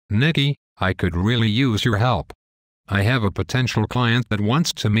Nikki, I could really use your help. I have a potential client that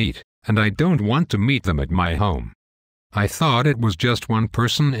wants to meet, and I don't want to meet them at my home. I thought it was just one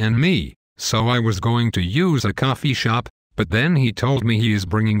person and me, so I was going to use a coffee shop, but then he told me he is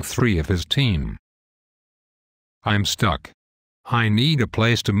bringing 3 of his team. I'm stuck. I need a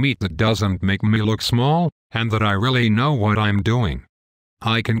place to meet that doesn't make me look small, and that I really know what I'm doing.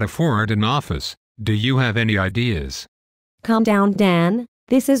 I can afford an office. Do you have any ideas? Calm down, Dan.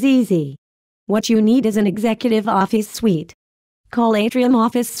 This is easy. What you need is an executive office suite. Call Atrium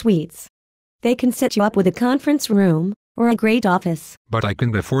Office Suites. They can set you up with a conference room or a great office. But I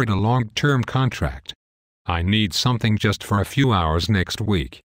can't afford a long-term contract. I need something just for a few hours next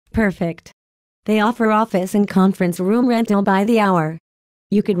week. Perfect. They offer office and conference room rental by the hour.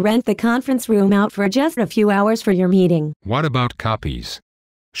 You could rent the conference room out for just a few hours for your meeting. What about copies?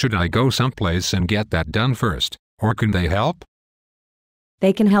 Should I go someplace and get that done first, or can they help?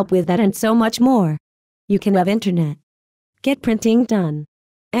 They can help with that and so much more. You can have internet. Get printing done.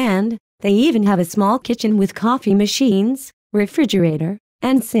 And they even have a small kitchen with coffee machines, refrigerator,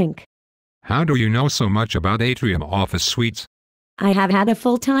 and sink. How do you know so much about Atrium Office Suites? I have had a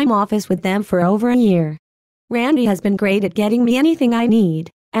full-time office with them for over a year. Randy has been great at getting me anything I need,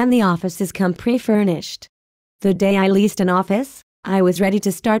 and the office has come pre-furnished. The day I leased an office, I was ready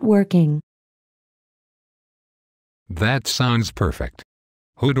to start working. That sounds perfect.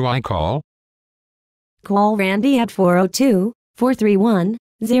 Who do I call? Call Randy at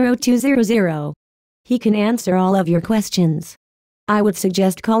 402-431-0200. He can answer all of your questions. I would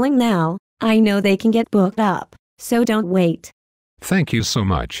suggest calling now. I know they can get booked up, so don't wait. Thank you so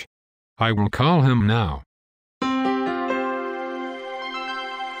much. I will call him now.